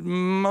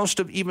 most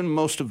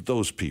of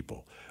those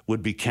people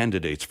would be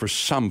candidates for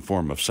some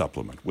form of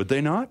supplement, would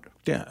they not?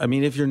 Yeah, I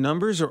mean, if your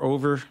numbers are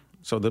over,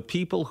 so the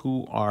people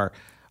who are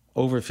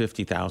over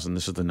 50,000,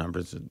 this is the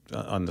numbers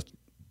on the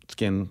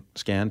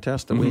scan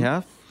test that we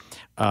have,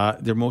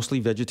 they're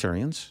mostly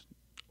vegetarians,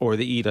 or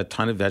they eat a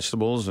ton of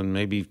vegetables and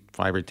maybe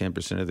 5 or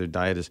 10% of their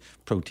diet is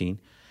protein.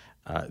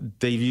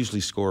 They usually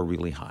score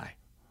really high,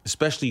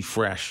 especially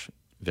fresh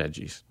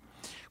veggies.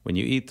 When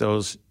you eat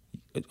those,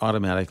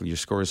 automatically your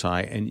score is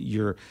high, and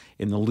you're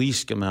in the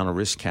least amount of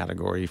risk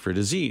category for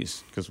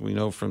disease, because we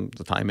know from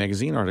the Time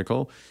Magazine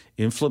article,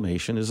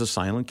 inflammation is a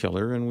silent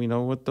killer, and we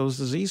know what those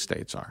disease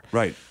states are.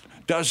 Right.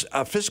 Does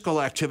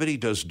physical activity,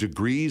 does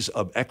degrees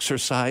of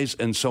exercise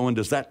and so on,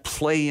 does that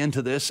play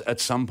into this at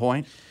some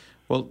point?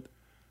 Well,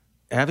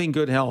 having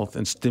good health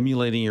and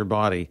stimulating your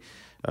body,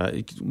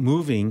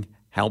 moving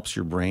helps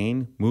your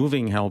brain.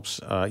 Moving helps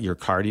your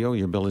cardio,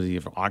 your ability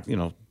of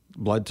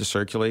blood to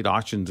circulate,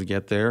 oxygen to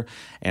get there,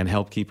 and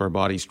help keep our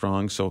body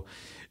strong. So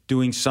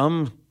doing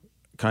some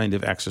kind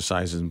of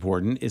exercise is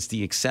important. It's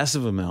the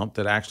excessive amount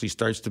that actually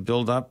starts to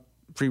build up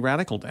free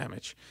radical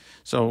damage.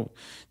 So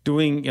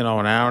doing, an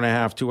hour and a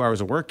half, 2 hours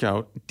of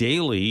workout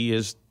daily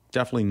is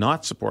definitely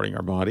not supporting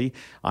our body.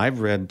 I've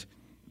read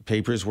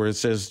papers where it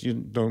says you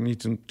don't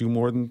need to do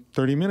more than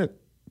 30 minutes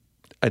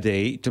a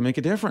day to make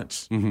a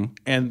difference.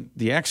 And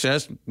the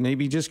excess may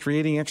be just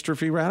creating extra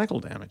free radical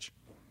damage.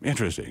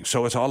 Interesting.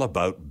 So it's all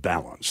about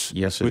balance.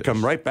 Yes, we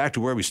come right back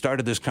to where we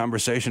started this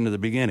conversation at the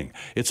beginning.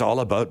 It's all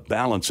about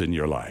balance in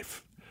your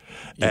life,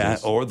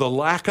 or the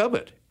lack of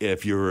it.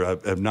 If you're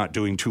not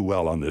doing too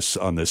well on this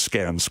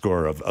scan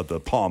score of the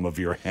palm of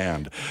your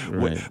hand,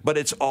 right. But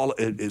it's all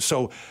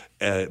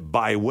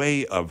by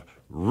way of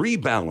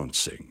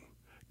rebalancing,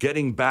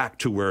 getting back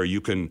to where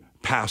you can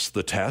pass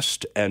the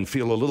test and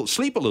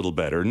sleep a little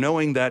better,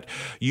 knowing that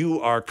you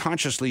are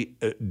consciously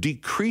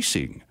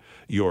decreasing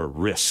your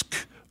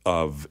risk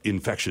of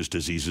infectious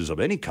diseases of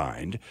any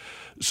kind.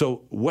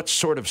 So what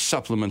sort of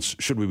supplements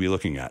should we be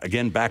looking at?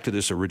 Again, back to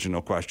this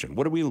original question.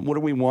 What do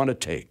we want to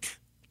take?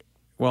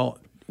 Well,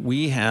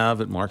 we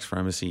have at Mark's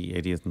Pharmacy,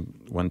 80th and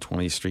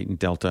 120th Street in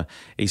Delta,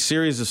 a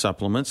series of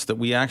supplements that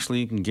we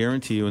actually can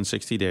guarantee you in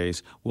 60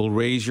 days will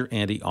raise your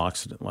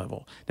antioxidant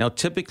level. Now,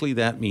 typically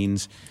that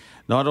means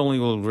not only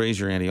will it raise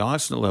your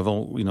antioxidant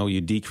level, you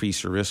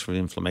decrease your risk for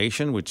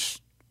inflammation, which,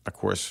 of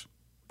course,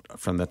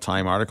 from the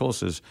Time article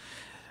says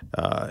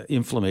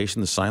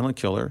inflammation, the silent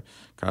killer,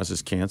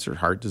 causes cancer,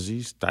 heart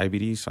disease,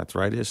 diabetes,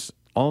 arthritis,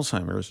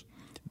 Alzheimer's.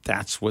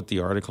 That's what the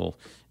article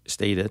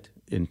stated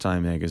in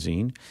Time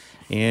Magazine.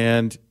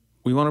 And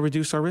we want to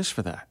reduce our risk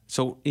for that.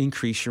 So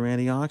increase your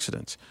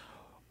antioxidants.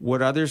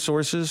 What other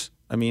sources?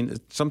 I mean,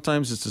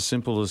 sometimes it's as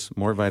simple as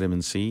more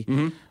vitamin C,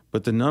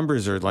 but the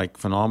numbers are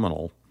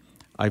phenomenal.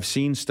 I've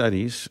seen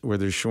studies where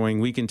they're showing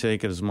we can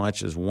take as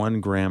much as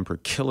 1 gram per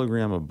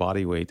kilogram of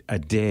body weight a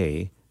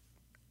day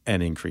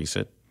and increase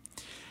it.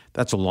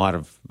 That's a lot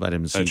of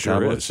vitamin C tablets.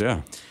 Sure is,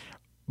 yeah.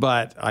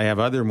 But I have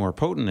other more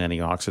potent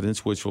antioxidants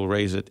which will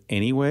raise it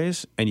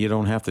anyways, and you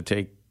don't have to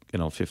take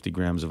 50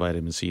 grams of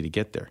vitamin C to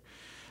get there.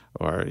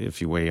 Or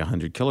if you weigh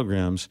 100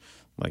 kilograms,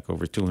 like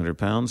over 200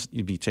 pounds,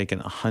 you'd be taking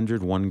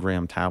 100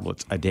 1-gram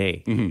tablets a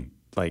day,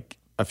 like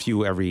a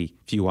few every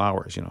few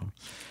hours,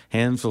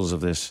 handfuls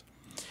of this.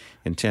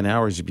 In 10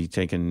 hours, you'd be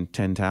taking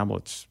 10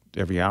 tablets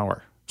every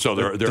hour. So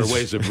there are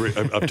ways of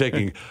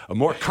taking a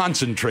more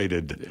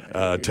concentrated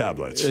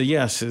tablets.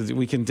 Yes,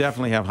 we can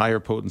definitely have higher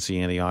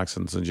potency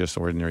antioxidants than just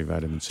ordinary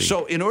vitamin C.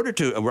 So in order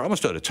to, we're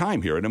almost out of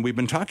time here, and we've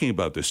been talking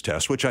about this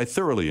test, which I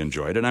thoroughly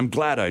enjoyed, and I'm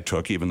glad I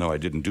took, even though I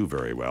didn't do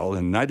very well,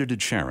 and neither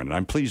did Sharon. And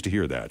I'm pleased to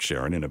hear that,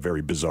 Sharon, in a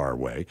very bizarre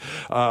way.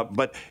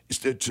 But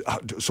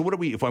so what do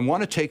we, if I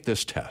want to take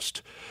this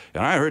test,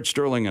 and I heard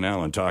Sterling and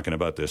Alan talking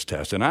about this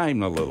test, and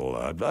I'm a little,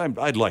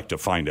 I'd like to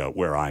find out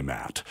where I'm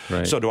at.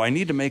 Right. So do I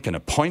need to make an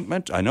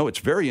appointment? I know it's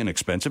very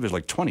inexpensive. It's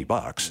like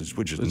 $20,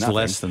 which is it's nothing.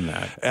 Less than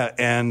that.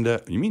 And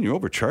you mean you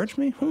overcharged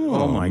me?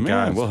 Oh my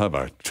God. We'll have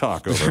a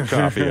talk over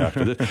coffee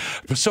after this.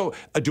 So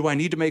do I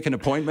need to make an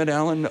appointment,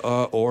 Alan,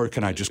 or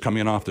can I just come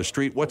in off the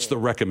street? What's the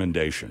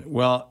recommendation?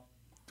 Well,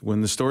 when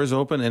the store's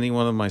open, any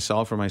one of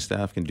myself or my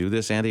staff can do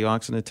this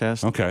antioxidant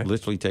test. Okay. It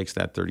literally takes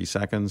that 30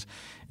 seconds.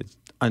 It's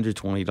under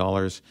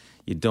 $20.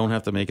 You don't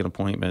have to make an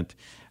appointment.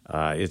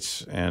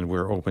 And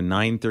we're open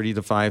 9:30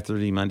 to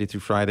 5:30 Monday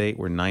through Friday.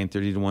 We're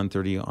 9:30 to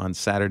 1:30 on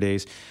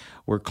Saturdays.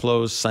 We're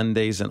closed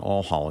Sundays and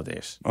all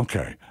holidays.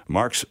 Okay.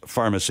 Mark's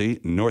Pharmacy,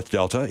 North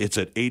Delta. It's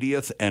at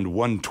 80th and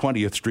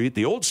 120th Street,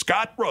 the old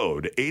Scott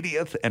Road,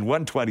 80th and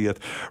 120th,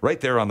 right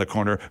there on the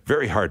corner.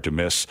 Very hard to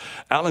miss.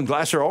 Alan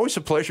Glasser, always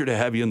a pleasure to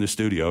have you in the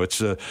studio.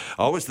 It's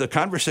always, the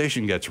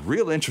conversation gets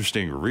real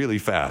interesting really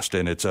fast,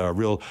 and it's a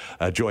real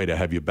joy to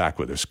have you back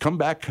with us. Come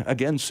back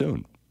again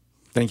soon.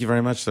 Thank you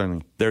very much,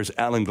 Sterling. There's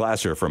Alan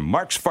Glasser from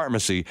Mark's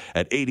Pharmacy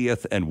at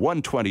 80th and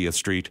 120th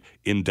Street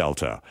in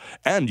Delta.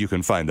 And you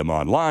can find them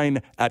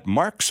online at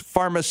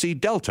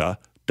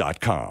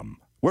markspharmacydelta.com.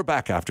 We're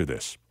back after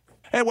this.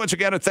 And once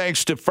again, a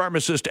thanks to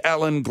pharmacist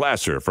Alan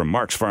Glasser from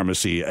Mark's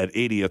Pharmacy at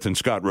 80th and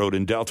Scott Road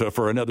in Delta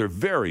for another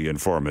very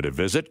informative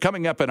visit.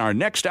 Coming up in our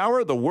next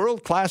hour, the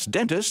world-class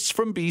dentists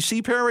from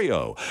BC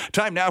Perio.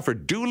 Time now for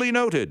Duly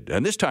Noted.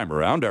 And this time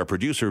around, our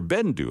producer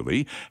Ben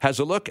Dooley has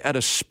a look at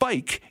a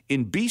spike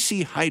in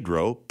BC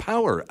Hydro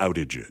power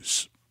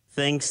outages.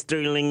 Thanks,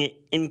 Sterling.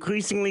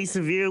 Increasingly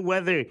severe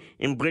weather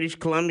in British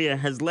Columbia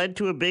has led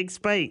to a big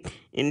spike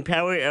in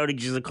power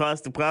outages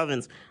across the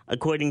province,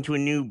 according to a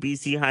new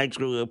BC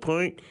Hydro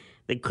report.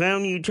 The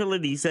Crown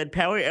utility said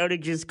power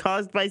outages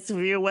caused by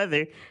severe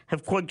weather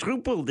have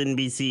quadrupled in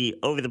BC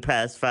over the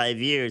past 5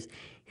 years.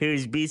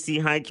 Here's BC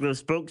Hydro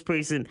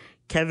spokesperson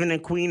Kevin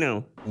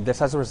Aquino. This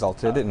has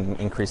resulted in an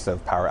increase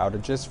of power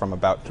outages from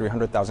about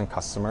 300,000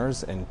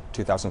 customers in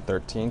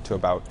 2013 to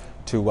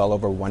well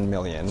over 1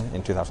 million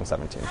in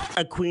 2017.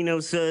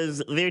 Aquino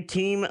says their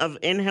team of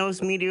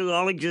in-house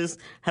meteorologists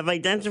have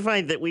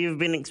identified that we have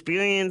been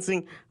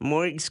experiencing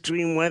more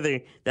extreme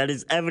weather that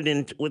is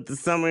evident with the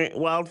summer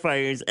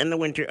wildfires and the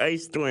winter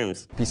ice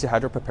storms. BC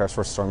Hydro prepares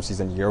for storm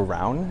season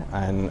year-round,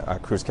 and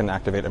crews can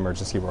activate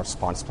emergency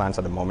response plans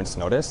at a moment's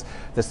notice.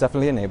 This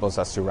definitely enables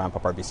us to ramp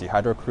up our BC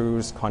Hydro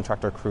crews,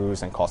 contractor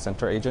crews, and call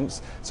center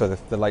agents, so that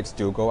if the lights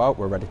do go out,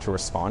 we're ready to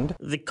respond.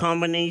 The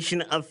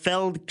combination of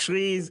felled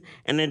trees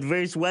and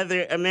adverse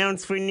weather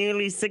amounts for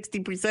nearly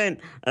 60%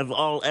 of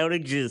all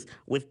outages,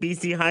 with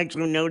BC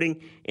Hydro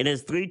noting it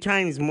has 3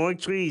 times more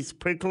trees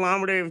per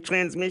kilometer of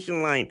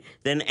transmission line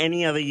than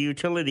any other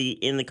utility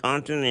in the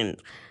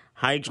continent.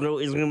 Hydro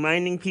is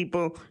reminding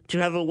people to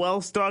have a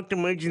well-stocked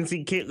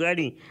emergency kit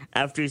ready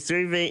after a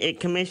survey it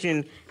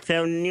commissioned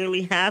found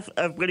nearly half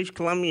of British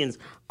Columbians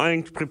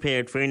aren't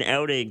prepared for an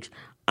outage.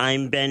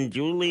 I'm Ben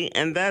Dooley,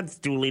 and that's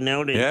Duly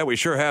Noted. Yeah, we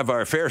sure have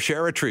our fair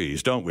share of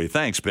trees, don't we?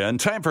 Thanks, Ben.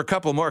 Time for a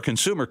couple more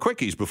consumer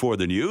quickies before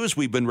the news.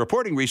 We've been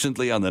reporting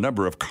recently on the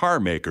number of car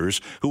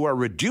makers who are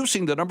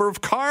reducing the number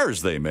of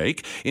cars they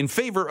make in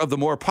favor of the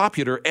more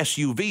popular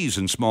SUVs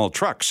and small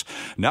trucks.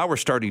 Now we're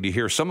starting to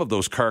hear some of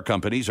those car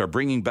companies are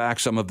bringing back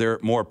some of their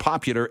more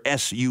popular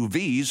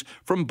SUVs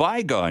from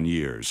bygone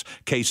years.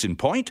 Case in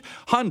point,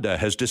 Honda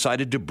has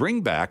decided to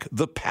bring back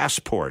the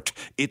Passport,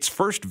 its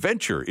first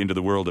venture into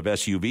the world of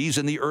SUVs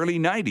in the early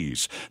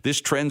 90s. This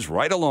trends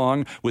right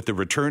along with the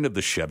return of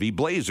the Chevy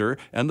Blazer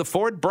and the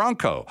Ford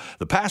Bronco.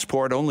 The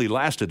Passport only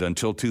lasted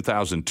until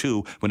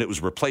 2002 when it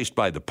was replaced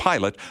by the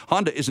Pilot.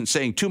 Honda isn't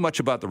saying too much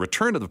about the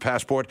return of the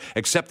Passport,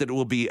 except that it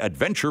will be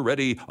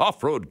adventure-ready,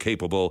 off-road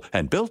capable,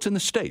 and built in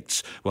the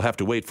States. We'll have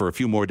to wait for a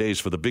few more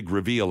days for the big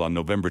reveal on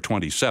November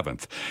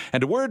 27th.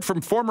 And a word from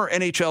former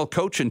NHL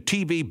coach and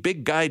TV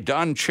big guy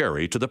Don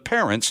Cherry to the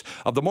parents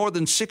of the more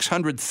than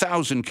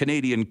 600,000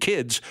 Canadian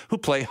kids who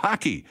play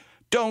hockey.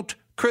 Don't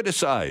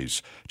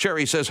criticize.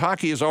 Cherry says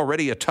hockey is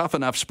already a tough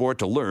enough sport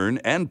to learn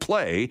and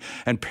play,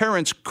 and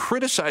parents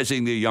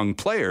criticizing the young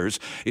players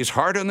is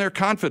hard on their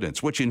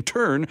confidence, which in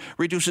turn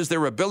reduces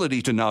their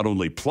ability to not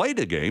only play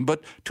the game,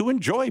 but to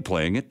enjoy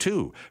playing it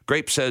too.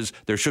 Grape says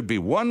there should be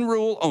one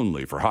rule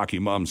only for hockey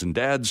moms and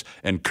dads: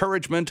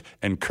 encouragement,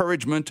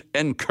 encouragement,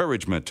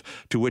 encouragement,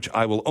 to which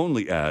I will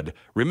only add,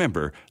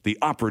 remember, the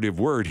operative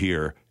word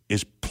here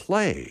is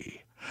play.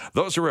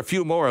 Those are a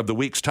few more of the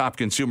week's top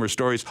consumer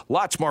stories.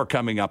 Lots more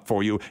coming up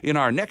for you in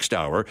our next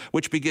hour,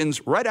 which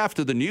begins right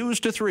after the news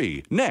to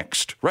 3.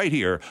 Next, right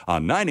here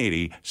on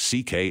 980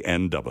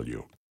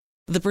 CKNW.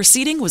 The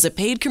proceeding was a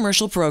paid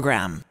commercial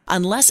program.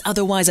 Unless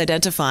otherwise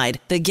identified,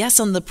 the guests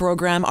on the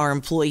program are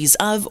employees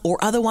of or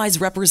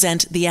otherwise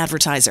represent the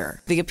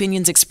advertiser. The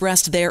opinions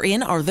expressed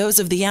therein are those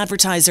of the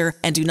advertiser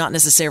and do not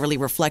necessarily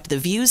reflect the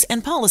views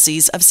and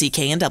policies of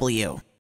CKNW.